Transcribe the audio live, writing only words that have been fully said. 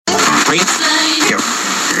No,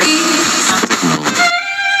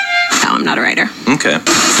 I'm not a writer. Okay.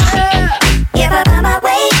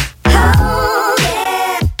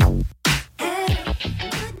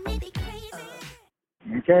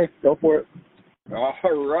 Okay, go for it. All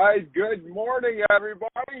right, good morning, everybody.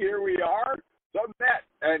 Here we are, the Matt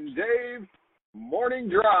and Dave Morning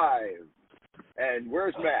Drive. And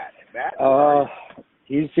where's Matt? Matt?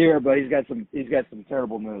 He's here, but he's got some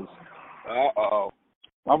terrible news. Uh-oh.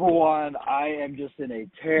 Number one, I am just in a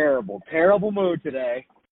terrible mood today.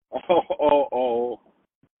 Oh.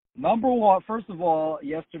 Number one, first of all,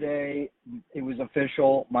 yesterday it was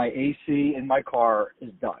official. My AC in my car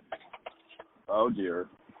is done. Oh dear.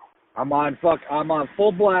 I'm on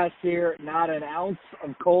full blast here. Not an ounce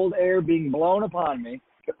of cold air being blown upon me.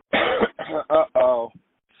 Uh-oh.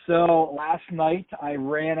 So last night I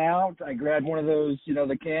ran out. I grabbed one of those,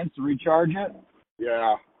 the cans to recharge it.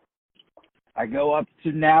 Yeah. I go up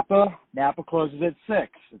to Napa. Napa closes at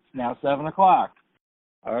 6. It's now 7 o'clock.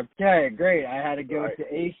 Okay, great. I had to go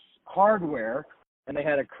to Ace Hardware, and they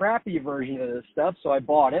had a crappy version of this stuff, so I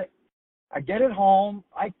bought it. I get it home.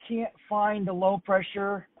 I can't find the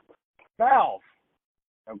low-pressure valve.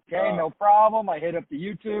 Okay, no problem. I hit up the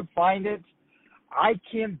YouTube, find it. I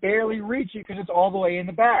can barely reach it because it's all the way in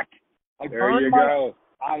the back. There you go.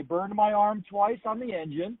 I burned my arm twice on the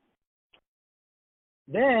engine.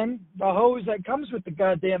 Then the hose that comes with the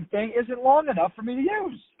goddamn thing isn't long enough for me to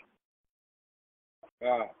use.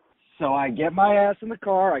 So I get my ass in the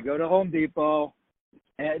car. I go to Home Depot.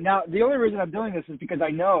 And now, the only reason I'm doing this is because I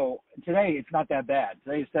know today it's not that bad.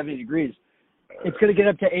 Today is 70 degrees. It's going to get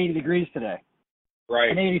up to 80 degrees today. Right.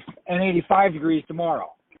 And 85 degrees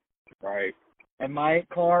tomorrow. Right. And my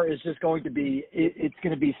car is just going to be, it's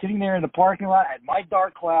going to be sitting there in the parking lot at my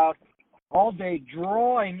dark cloud all day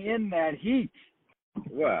drawing in that heat.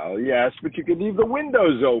 Well, yes, but you can leave the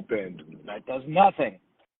windows open. That does nothing.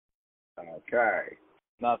 Okay.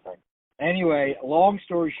 Nothing. Anyway, long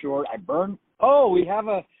story short, I burned. Oh, we have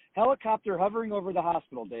a helicopter hovering over the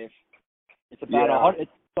hospital, Dave. It's about it's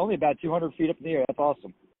only about 200 feet up in the air. That's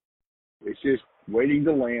awesome. It's just waiting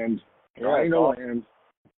to land. Trying to land.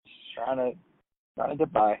 Trying to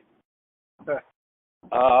get by.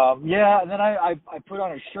 And then I put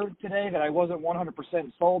on a shirt today that I wasn't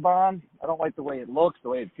 100% sold on. I don't like the way it looks, the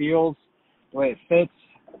way it feels, the way it fits.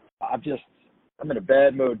 I'm in a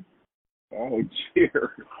bad mood. Oh,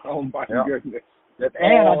 dear. Oh, my goodness.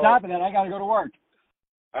 And on top of that, I got to go to work.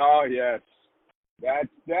 Oh, yes.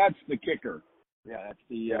 That's the kicker. Yeah, that's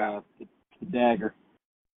the dagger.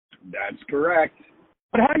 That's correct.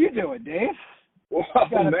 But how you doing, Dave? Well,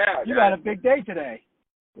 you got a big day today.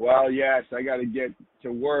 Well, yes, I got to get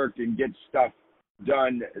to work and get stuff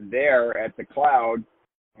done there at the cloud,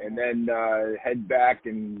 and then head back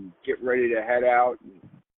and get ready to head out.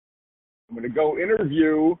 I'm going to go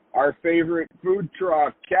interview our favorite food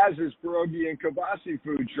truck, Kaz's Pierogi and Kibasi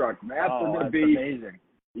food truck. Matt, they're going to be amazing.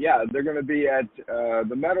 Yeah, they're going to be at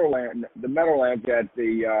the Meadowlands at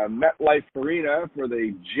the MetLife Arena for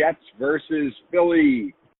the Jets versus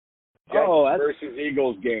Philly. Jets versus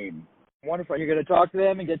Eagles game. Wonderful. You're going to talk to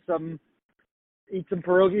them and eat some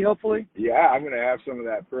pierogi, hopefully? Yeah, I'm going to have some of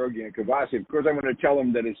that pierogi and kibasi. Of course, I'm going to tell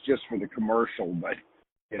them that it's just for the commercial, but,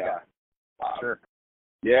 Sure.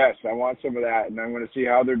 Yes, I want some of that, and I'm going to see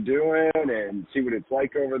how they're doing and see what it's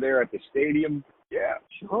like over there at the stadium. Yeah.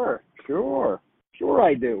 Sure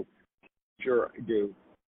I do. Sure I do.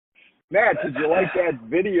 Matt, did you like that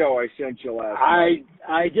video I sent you last night?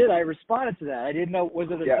 I did. I responded to that. I didn't know,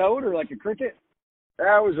 was it a toad or like a cricket?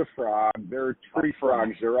 That was a frog. There are 3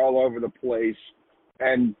 frogs. They're all over the place.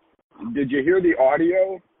 And did you hear the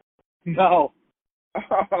audio? No.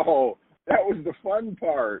 Oh, that was the fun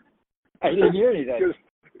part. I didn't hear anything.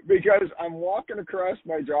 Because I'm walking across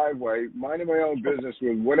my driveway, minding my own business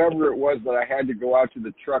with whatever it was that I had to go out to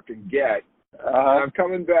the truck and get. And I'm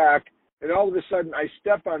coming back, and all of a sudden I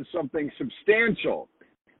step on something substantial.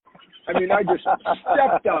 I mean, I just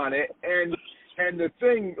stepped on it, and the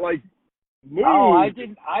thing, moved. Oh, I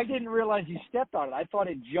didn't realize you stepped on it. I thought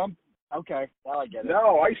it jumped. Okay, now I get it.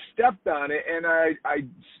 No, I stepped on it, and I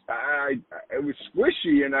it was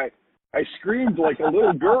squishy, and I screamed like a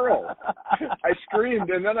little girl. I screamed,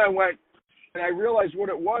 and then I went, and I realized what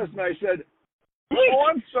it was, and I said, "Oh,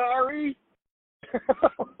 I'm sorry."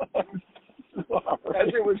 As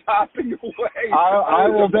it was hopping away. I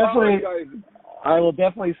will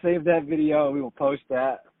definitely save that video. We will post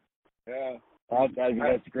that. Yeah.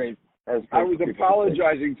 That's great. I was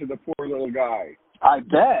apologizing to the poor little guy. I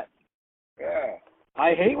bet. Yeah.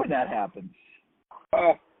 I hate when that happens.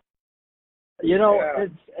 Yeah.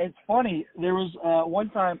 It's funny. There was one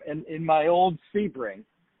time in my old Sebring,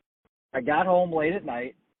 I got home late at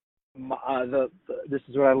night. This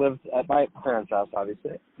is where I lived at my parents' house,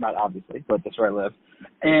 obviously. Not obviously, but that's where I lived.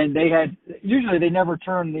 And usually they never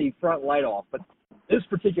turn the front light off, but this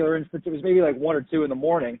particular instance, it was maybe like 1 or 2 in the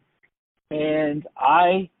morning, and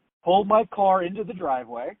I pulled my car into the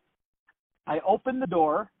driveway. I opened the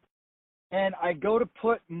door, and I go to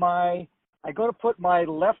put my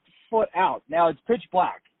left foot out. Now it's pitch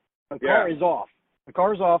black. The car is off. The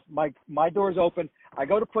car's off. My door's open. I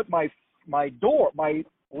go to put my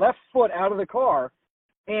left foot out of the car,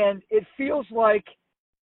 and it feels like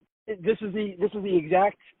this is the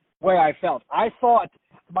exact way I felt. I thought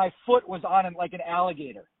my foot was on like an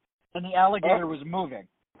alligator, and the alligator was moving.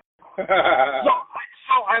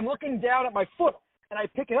 So I'm looking down at my foot, and I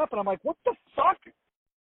pick it up, and I'm like, what the fuck?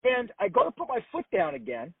 And I go to put my foot down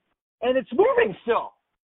again, and it's moving still.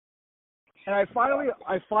 And I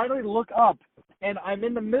finally look up, and I'm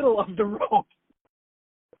in the middle of the road.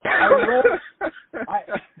 I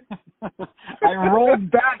rolled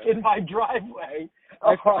back in my driveway.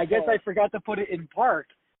 I guess I forgot to put it in park.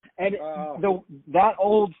 And that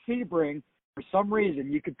old Sebring, for some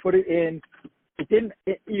reason, you could put it in. It didn't.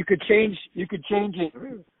 You could change it. You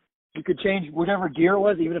could change whatever gear it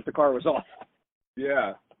was, even if the car was off.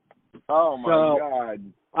 Yeah. Oh my God.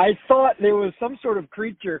 I thought there was some sort of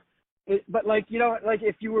creature, but like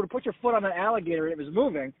if you were to put your foot on an alligator and it was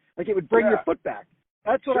moving, like it would bring your foot back.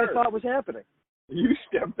 That's what I thought was happening. You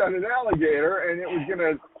stepped on an alligator and it was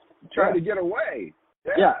gonna try to get away.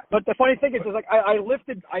 Yeah. But the funny thing is like I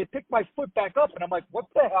picked my foot back up and I'm like, what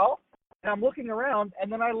the hell? And I'm looking around and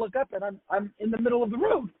then I look up and I'm in the middle of the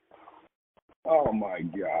road. Oh my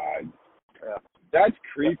God. Yeah. That's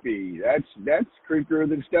creepy. That's creepier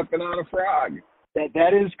than stepping on a frog.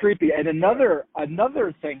 That is creepy. And another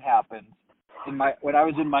thing happened when I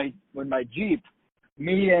was in my Jeep.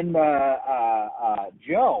 Me and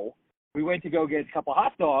Joe, we went to go get a couple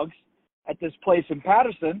hot dogs at this place in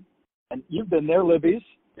Patterson, and you've been there, Libby's.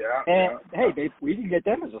 Yeah. And hey, we can get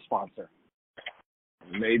them as a sponsor.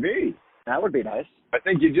 Maybe. That would be nice. I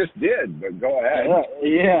think you just did, but go ahead.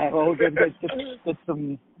 Yeah. Well, we'll get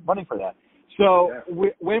some money for that. So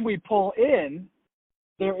when we pull in,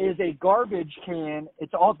 there is a garbage can.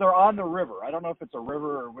 They're on the river. I don't know if it's a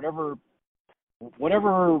river or whatever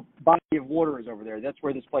body of water is over there. That's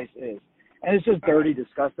where this place is, and it's just dirty,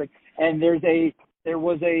 disgusting. And there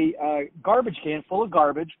was a garbage can full of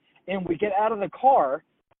garbage, and we get out of the car,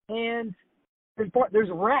 and there's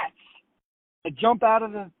rats that jump out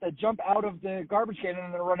of the garbage can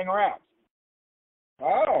and they're running around.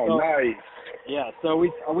 Oh, nice. Yeah, so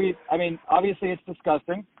we I mean, obviously it's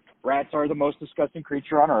disgusting. Rats are the most disgusting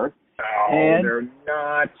creature on earth. No, they're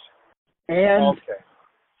not. And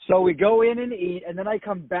so we go in and eat, and then I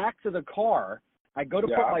come back to the car. I go to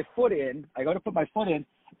put my foot in,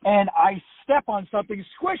 and I step on something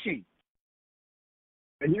squishy.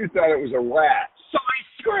 And you thought it was a rat. So I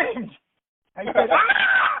screamed. I said,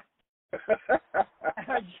 ah! And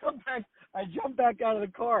I jumped back out of the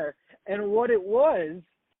car, and what it was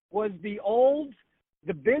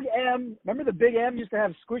the Big M. Remember the Big M used to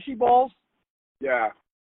have squishy balls? Yeah.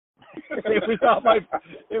 It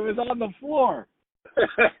was on the floor.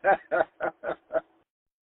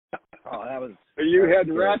 Oh, that was. You had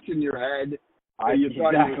rats in your head. You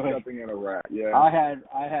thought you were stepping in a rat. Yeah. I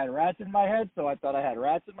had rats in my head, so I thought I had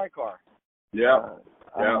rats in my car. Yeah.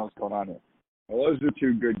 I don't know what's going on here. Well, those are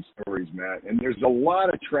two good stories, Matt. And there's a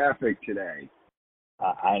lot of traffic today.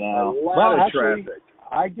 I know. A lot of traffic.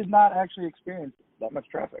 I did not actually experience that much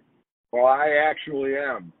traffic. Well, I actually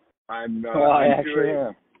am. I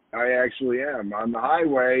actually am on the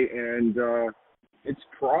highway, and it's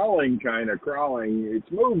crawling.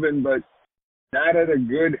 It's moving, but not at a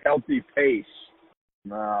good, healthy pace.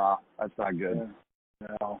 No, that's not good.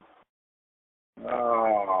 No.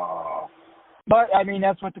 Oh. But I mean,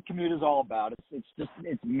 that's what the commute is all about. It's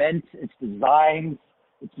designed.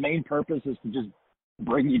 Its main purpose is to just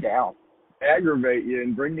bring you down, aggravate you,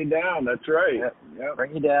 and bring you down. That's right. Yeah.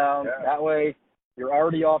 Bring you down. Yeah. That way, you're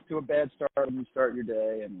already off to a bad start when you start your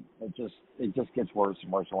day, and it just gets worse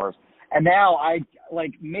and worse and worse. And now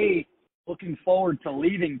me looking forward to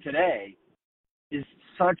leaving today is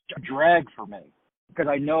such a drag for me because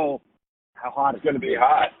I know how hot it's going to be.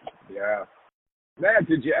 Hot. Yeah. Matt,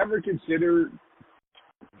 did you ever consider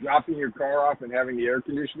dropping your car off and having the air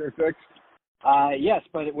conditioner fixed? Yes,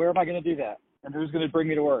 but where am I going to do that? And who's going to bring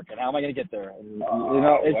me to work? And how am I going to get there? And,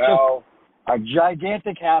 it's just a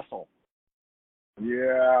gigantic hassle.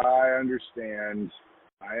 Yeah, I understand.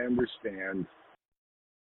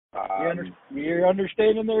 You're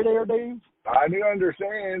understanding there, Dave? I do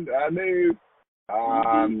understand. I do.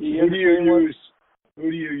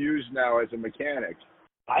 Who do you use now as a mechanic?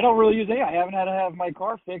 I don't really use any. I haven't had to have my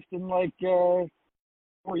car fixed in like 4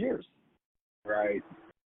 years. Right.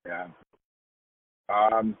 Yeah.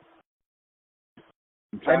 I'm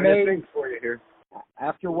trying to think for you here.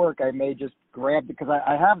 After work, I may just grab because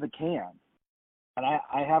I have the can, and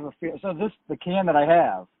I have a feel. So the can that I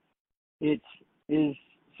have, it is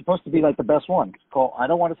supposed to be like the best one. It's called. I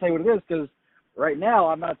don't want to say what it is because right now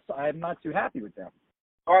I'm not too happy with them.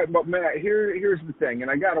 All right, but Matt, here's the thing,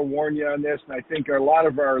 and I got to warn you on this, and I think a lot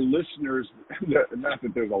of our listeners, not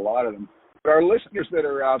that there's a lot of them, but our listeners that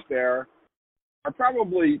are out there are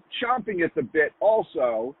probably chomping at the bit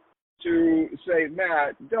also to say,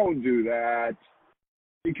 Matt, don't do that,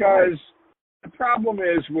 because the problem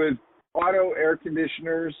is with auto air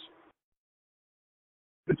conditioners,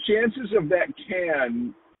 the chances of that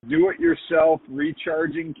can do-it-yourself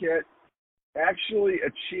recharging kit actually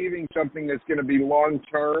achieving something that's going to be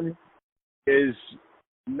long-term is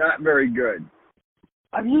not very good.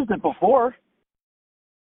 I've used it before.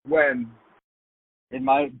 When? In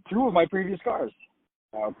two of my previous cars.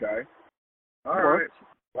 Okay. All right.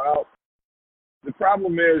 Well, the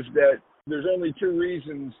problem is that there's only two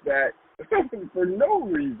reasons that, for no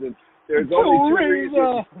reason, there's only two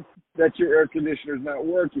reasons that your air conditioner is not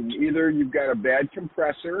working. Either you've got a bad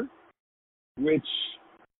compressor, which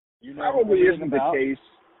probably isn't the case,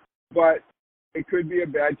 but it could be a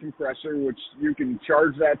bad compressor, which you can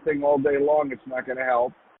charge that thing all day long. It's not going to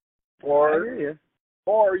help. Or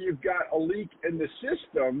you've got a leak in the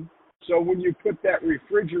system, so when you put that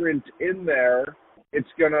refrigerant in there, it's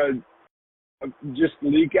going to just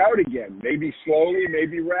leak out again, maybe slowly,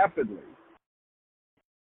 maybe rapidly.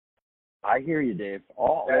 I hear you, Dave.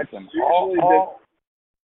 That's usually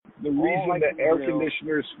the reason that air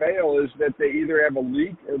conditioners fail is that they either have a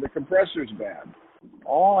leak or the compressor's bad.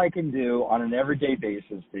 All I can do on an everyday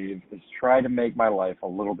basis, Steve, is try to make my life a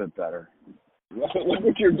little bit better. Look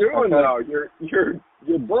what you're doing now.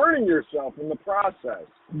 You're burning yourself in the process.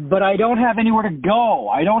 But I don't have anywhere to go.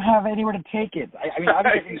 I don't have anywhere to take it. I mean, I'm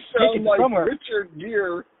going to take it like somewhere. Richard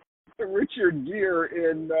Gere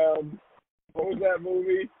in what was that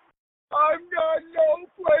movie? I've got no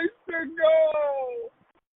place to go.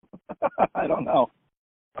 I don't know.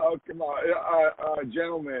 Oh, come on.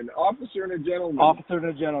 Gentleman. Officer and a Gentleman. Officer and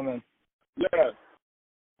a Gentleman. Yeah.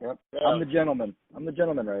 Yep. Yeah. I'm the gentleman. I'm the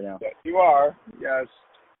gentleman right now. Yes, you are. Yes.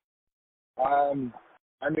 I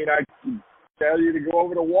mean, I could tell you to go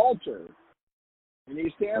over to Walter in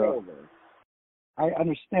East Hanover. I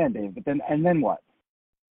understand, Dave, but then what?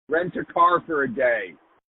 Rent a car for a day.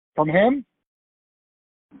 From him?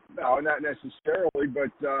 No, not necessarily, but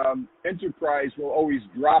Enterprise will always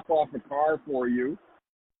drop off a car for you,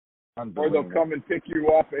 or they'll come and pick you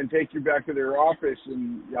up and take you back to their office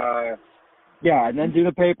and and then do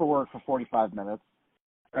the paperwork for 45 minutes.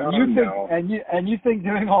 And you think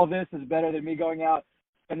doing all this is better than me going out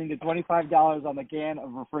spending the $25 on the can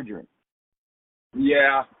of refrigerant?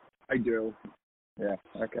 Yeah, I do. Yeah,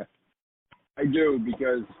 okay. I do,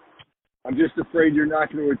 because I'm just afraid you're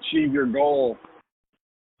not going to achieve your goal.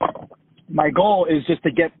 My goal is just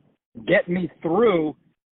to get me through.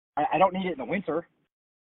 I don't need it in the winter.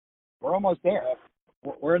 We're almost there.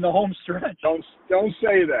 We're in the home stretch. Don't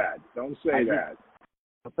say that. Don't say that.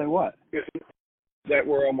 I'll say what? That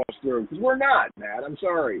we're almost through, because we're not, Matt. I'm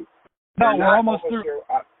sorry. No, we're almost through.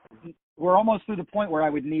 We're almost through the point where I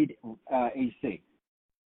would need AC.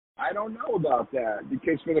 I don't know about that,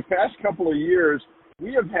 because for the past couple of years,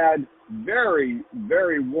 we have had very,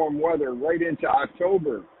 very warm weather right into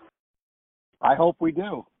October. I hope we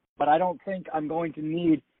do, but I don't think I'm going to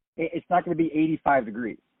need. It's not going to be 85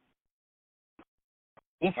 degrees.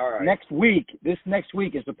 This next week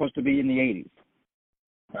is supposed to be in the 80s.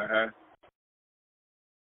 Uh-huh.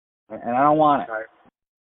 And I don't want it.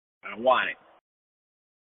 I don't want it.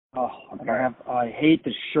 Oh, I hate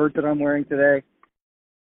the shirt that I'm wearing today.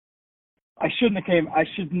 I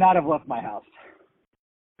should not have left my house.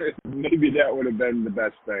 Maybe that would have been the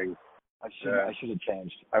best thing. I should have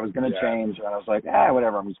changed. I was going to change, and I was like,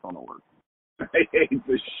 whatever, I'm just going to work. I hate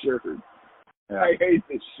this shirt. Yeah. I hate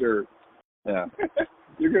this shirt. Yeah.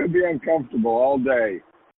 You're going to be uncomfortable all day.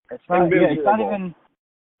 It's not even.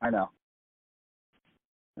 I know.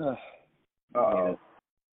 Uh-oh.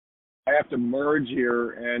 I have to merge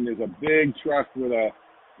here, and there's a big truck with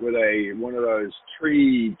one of those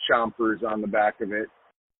tree chompers on the back of it.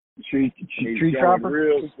 Tree chopper?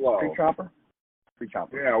 Real slow. Tree chopper? Tree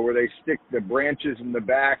chopper. Yeah, where they stick the branches in the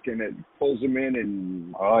back and it pulls them in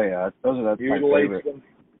and that's mutilates them.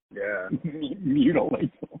 Yeah.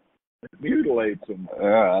 Mutilates them. Mutilates them.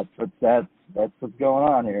 Yeah, that's what's going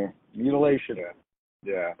on here. Mutilation.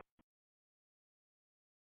 Yeah.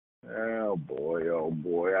 oh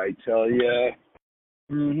boy, I tell you.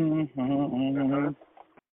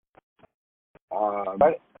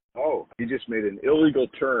 He just made an illegal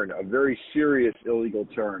turn, a very serious illegal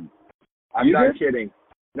turn. I'm not kidding.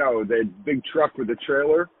 No, the big truck with the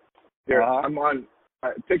trailer. There, I'm on.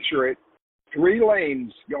 Picture it. 3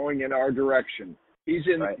 lanes going in our direction. He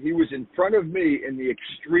was in front of me in the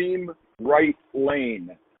extreme right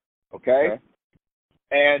lane. Okay?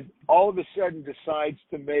 And all of a sudden decides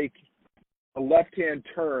to make a left-hand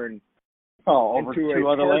turn over into two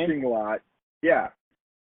a other parking lanes? lot. Yeah.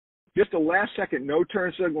 Just a last second, no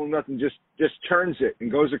turn signal, nothing, just turns it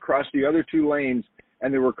and goes across the other 2 lanes,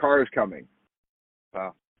 and there were cars coming.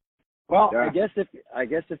 Wow. Well, Yeah. I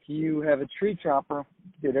guess if you have a tree chopper,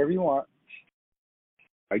 do whatever you want.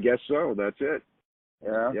 I guess so. That's it.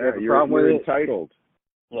 Yeah. You're entitled.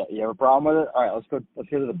 Yeah, you have a problem with it? All right, let's go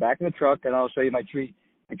to the back of the truck, and I'll show you my tree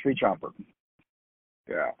chopper.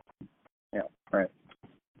 Yeah. Yeah. All right.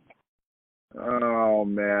 Oh,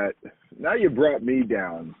 Matt. Now you brought me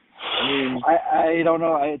down. I mean, I don't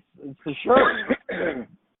know. It's the shirt.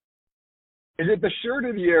 Is it the shirt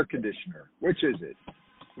or the air conditioner? Which is it?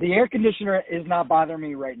 The air conditioner is not bothering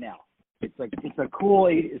me right now. It's a cool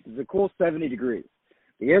 70 degrees.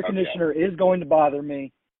 The air conditioner is going to bother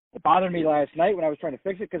me. It bothered me last night when I was trying to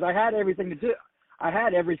fix it because I had everything to do. I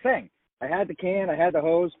had everything. I had the can. I had the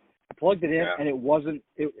hose. I plugged it in, and it wasn't.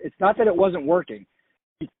 It's not that it wasn't working,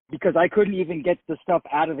 because I couldn't even get the stuff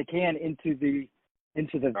out of the can into the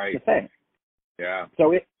thing. Yeah.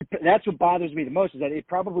 So that's what bothers me the most, is that it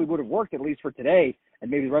probably would have worked at least for today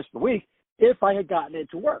and maybe the rest of the week if I had gotten it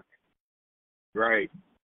to work. Right.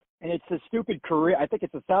 And it's a stupid Korea. I think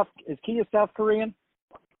it's is Kia South Korean?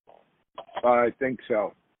 I think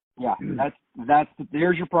so. Yeah,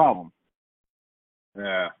 there's your problem.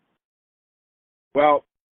 Yeah. Well,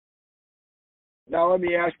 now let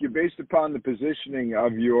me ask you, based upon the positioning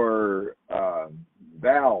of your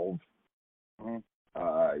valve,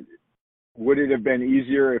 would it have been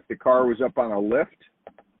easier if the car was up on a lift?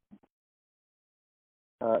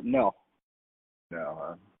 No.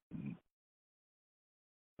 No.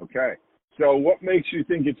 Okay. So what makes you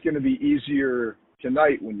think it's going to be easier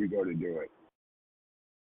tonight when you go to do it?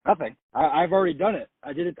 Nothing. I've already done it.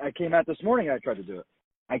 I did it. I came out this morning and I tried to do it.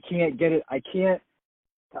 I can't get it. I can't,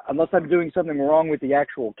 unless I'm doing something wrong with the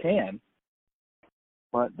actual can.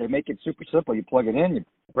 But they make it super simple. You plug it in, you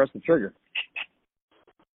press the trigger.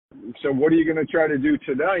 So what are you going to try to do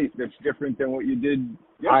tonight that's different than what you did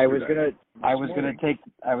yesterday? I was gonna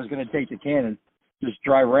take the can and just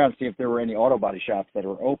drive around, see if there were any auto body shops that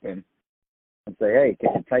were open, and say, hey,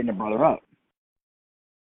 can you tighten the brother up?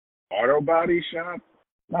 Auto body shop?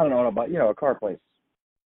 Not an auto body, a car place.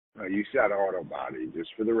 No, you said auto body,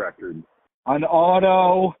 just for the record. An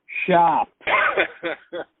auto shop.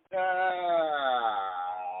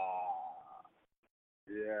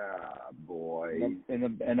 Yeah, boy.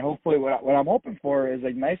 And hopefully what I'm hoping for is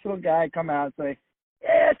a nice little guy come out and say,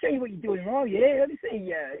 yeah, I'll tell you what you're doing wrong. Yeah, let me see.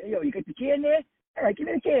 You got the can there? All right, give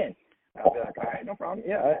me the can. I'll be like, all right, no problem.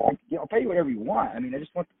 Yeah, I'll pay you whatever you want. I mean, I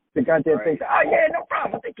just want the goddamn thing. Oh, yeah, no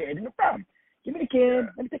problem. I'll take care of it. No problem. Give me the can.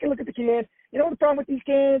 Yeah. Let me take a look at the can. You know what the problem with these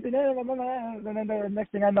cans? And then the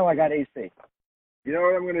next thing I know, I got AC. You know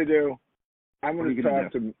what I'm going to do? I'm going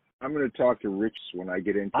to talk to Rich when I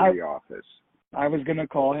get into the office. I was going to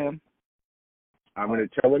call him. I'm going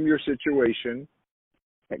to tell him your situation.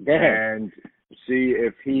 Go ahead. And see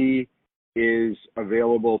if he is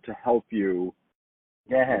available to help you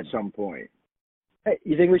at some point. Hey,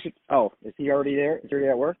 you think we should? Oh, is he already there? Is he already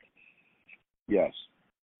at work? Yes.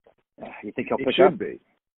 You think he'll pick up? He should be.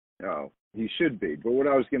 No, he should be. But what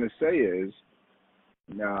I was going to say is,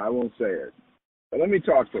 no, I won't say it. But let me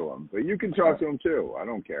talk to him. But you can talk to him too. I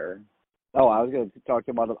don't care. Oh, I was going to talk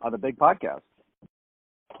to him on the big podcast.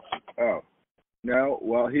 Oh. No,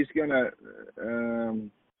 well, he's going to...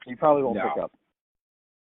 he probably won't pick up.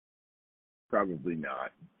 Probably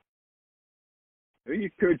not. You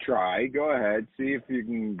could try. Go ahead. See if you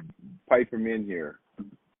can pipe him in here.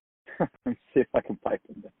 See if I can pipe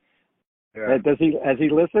him in. Yeah. Has he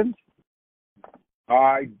listened?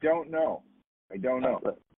 I don't know.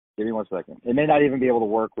 Give me 1 second. It may not even be able to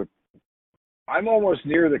work with... I'm almost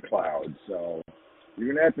near the cloud, so you're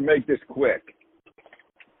going to have to make this quick.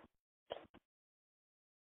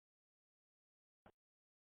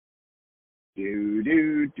 Do,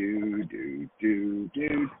 do, do, do, do,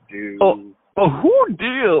 do, do. Who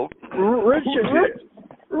deal?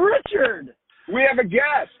 Richard! We have a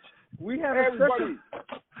guest! We have everybody.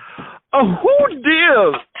 Who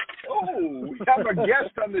deal? Oh, we have a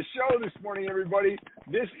guest on the show this morning, everybody.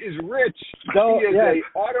 This is Rich. He is an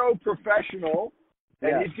auto professional,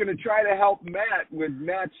 and he's going to try to help Matt with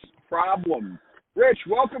Matt's problem. Rich,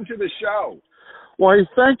 welcome to the show. Why,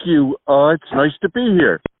 thank you. It's nice to be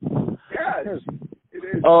here. Yes,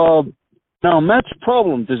 it is. Now, Matt's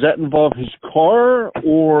problem, does that involve his car,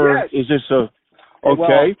 or Yes. is this a... Okay.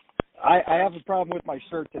 Well, I have a problem with my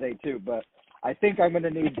shirt today, too, but I think I'm going to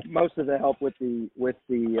need most of the help with the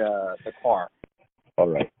car. All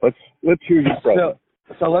right. Let's hear your problem.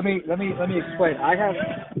 So let me explain. I have...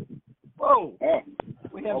 Whoa!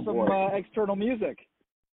 We have some external music.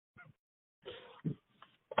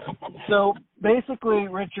 So basically,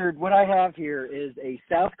 Richard, what I have here is a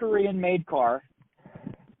South Korean-made car,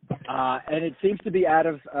 and it seems to be out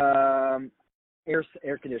of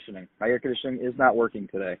air conditioning. My air conditioning is not working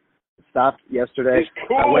today. It stopped yesterday. His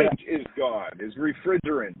coolant is gone. His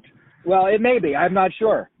refrigerant. Well, it may be. I'm not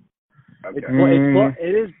sure. Okay.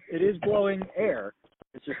 It is blowing air.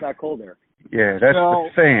 It's just not cold air. Yeah, that's the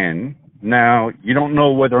fan. Now, you don't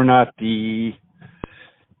know whether or not the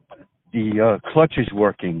clutch is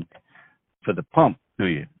working for the pump, do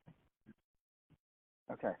you?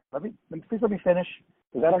 Okay. Please let me finish,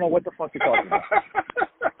 because I don't know what the fuck you're talking about.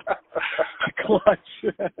 Clutch.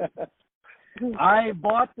 I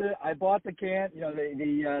bought the can,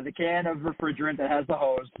 the can of refrigerant that has the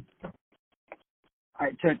hose,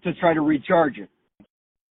 to try to recharge it.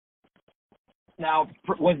 Now,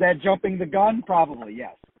 was that jumping the gun? Probably,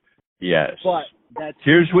 yes. Yes. But that's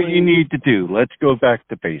Here's what you need to do. Let's go back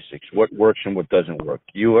to basics. What works and what doesn't work.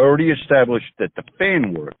 You already established that the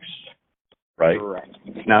fan works, right? Correct.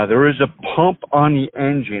 Now, there is a pump on the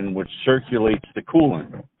engine which circulates the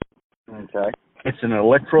coolant. Okay. It's an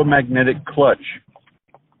electromagnetic clutch.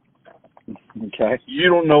 Okay. You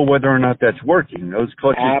don't know whether or not that's working. Those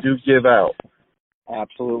clutches do give out.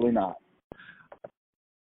 Absolutely not.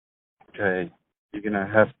 Okay. You're going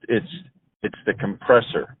to have it's the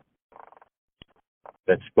compressor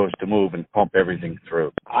that's supposed to move and pump everything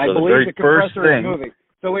through. I believe the compressor is moving.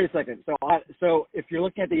 So wait a second. So if you're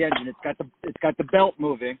looking at the engine, it's got the belt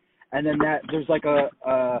moving, and then there's like a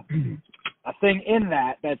thing in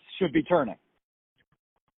that should be turning.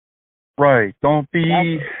 Right. Don't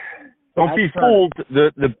be fooled.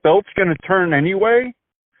 The belt's going to turn anyway.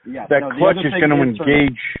 Yeah. That clutch is going to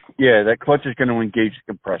engage. Yeah, that clutch is going to engage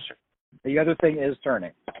the compressor. The other thing is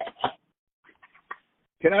turning.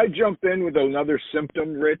 Can I jump in with another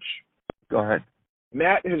symptom, Rich? Go ahead.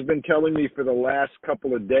 Matt has been telling me for the last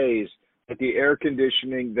couple of days that the air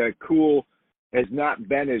conditioning, the cool, has not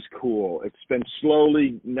been as cool. It's been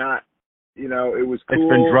slowly not, it was cool.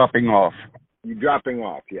 It's been dropping off. You're dropping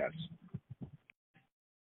off, yes.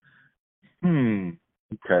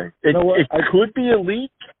 Okay. It could be a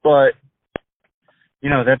leak, but,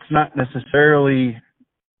 that's not necessarily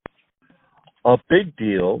a big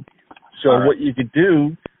deal. So what you could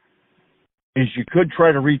do is you could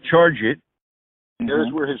try to recharge it.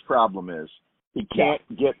 There's where his problem is. He can't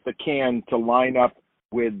get the can to line up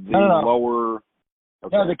with the lower.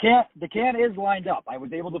 Okay. No, the can is lined up. I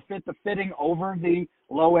was able to fit the fitting over the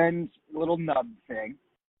low end little nub thing,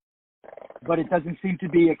 but it doesn't seem to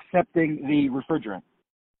be accepting the refrigerant.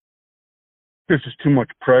 There's just too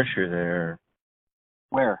much pressure there.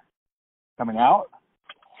 Where? Coming out?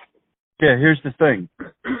 Yeah, here's the thing.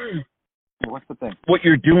 What's the thing? What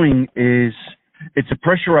you're doing is it's a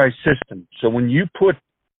pressurized system. So when you put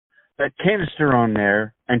that canister on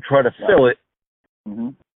there and try to fill it,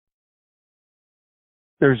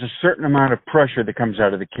 there's a certain amount of pressure that comes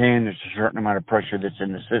out of the can. There's a certain amount of pressure that's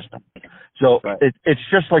in the system. So it's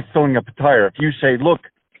just like filling up a tire. If you say, look,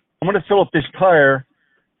 I'm going to fill up this tire,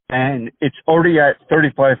 and it's already at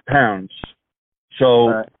 35 pounds.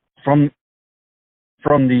 So from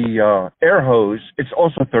the air hose, it's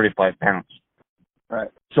also 35 pounds. Right.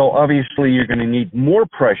 So obviously you're going to need more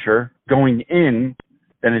pressure going in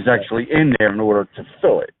than is actually in there in order to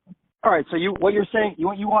fill it. All right. So what you're saying,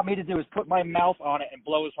 what you want me to do is put my mouth on it and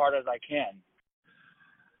blow as hard as I can.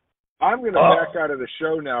 I'm going to back out of the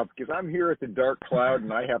show now because I'm here at the Dark Cloud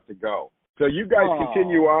and I have to go. So you guys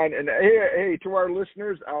continue on. And hey, to our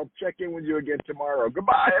listeners, I'll check in with you again tomorrow.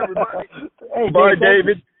 Goodbye, everybody. Hey, bye,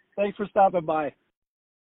 David. Thanks for stopping by.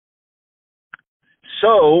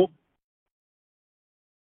 So,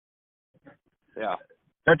 yeah,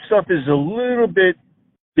 that stuff is a little bit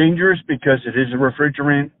dangerous because it is a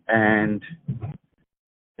refrigerant and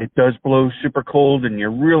it does blow super cold, and you're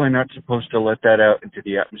really not supposed to let that out into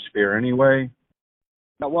the atmosphere anyway.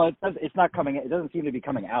 No, well, it's not coming. It doesn't seem to be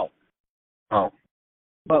coming out. Oh,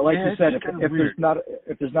 but like you said,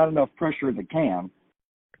 if there's not enough pressure in the can,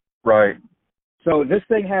 right. So this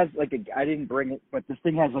thing has I didn't bring it, but this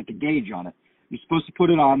thing has like a gauge on it. You're supposed to put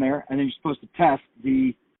it on there, and then you're supposed to test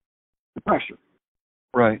the pressure.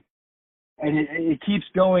 Right. And it keeps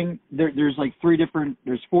going. There's like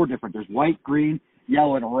there's four different. There's white, green,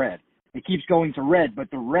 yellow, and red. It keeps going to red, but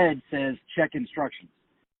the red says check instructions,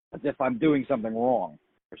 as if I'm doing something wrong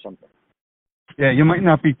or something. Yeah, you might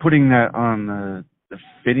not be putting that on the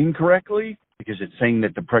fitting correctly because it's saying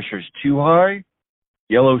that the pressure's too high,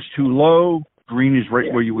 yellow's too low, green is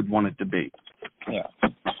right where you would want it to be. Yeah.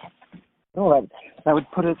 Well, that would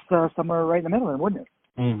put us somewhere right in the middle, then, wouldn't it?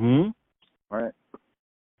 Mm-hmm. All right.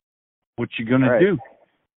 What you gonna do?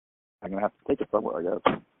 I'm gonna have to take it somewhere, I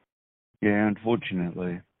guess. Yeah,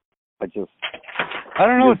 unfortunately. I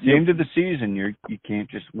don't know. It's the end of the season. You can't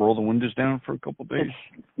just roll the windows down for a couple days.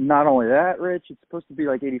 It's not only that, Rich. It's supposed to be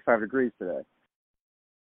like 85 degrees today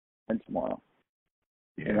and tomorrow.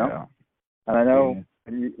 Yeah. You know? And I know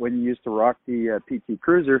when you used to rock the PT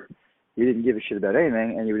Cruiser, you didn't give a shit about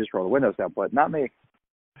anything, and you would just roll the windows down. But not me.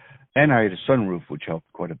 And I had a sunroof, which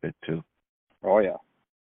helped quite a bit too. Oh yeah.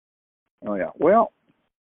 Well,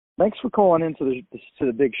 thanks for calling into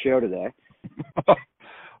the big show today.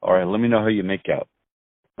 All right, let me know how you make out.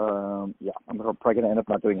 Yeah, I'm probably going to end up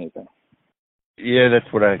not doing anything. Yeah,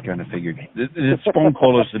 that's what I kind of figured. This phone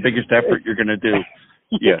call is the biggest effort you're going to do.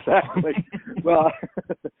 Yeah. Exactly. Well,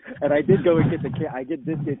 and I did go and get the can. I did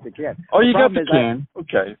get the can. Oh, you got the can.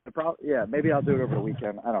 Okay. Yeah, maybe I'll do it over the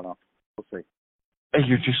weekend. I don't know. We'll see. Hey,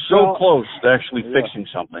 you're just so close to actually fixing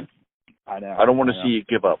something. I know. I don't want to see you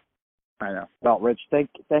give up. I know. Well, Rich, thank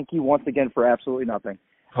you once again for absolutely nothing.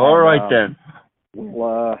 All right, then.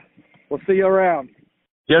 We'll see you around.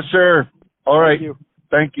 Yes, sir. All right. Thank you.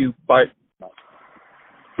 Thank you. Bye.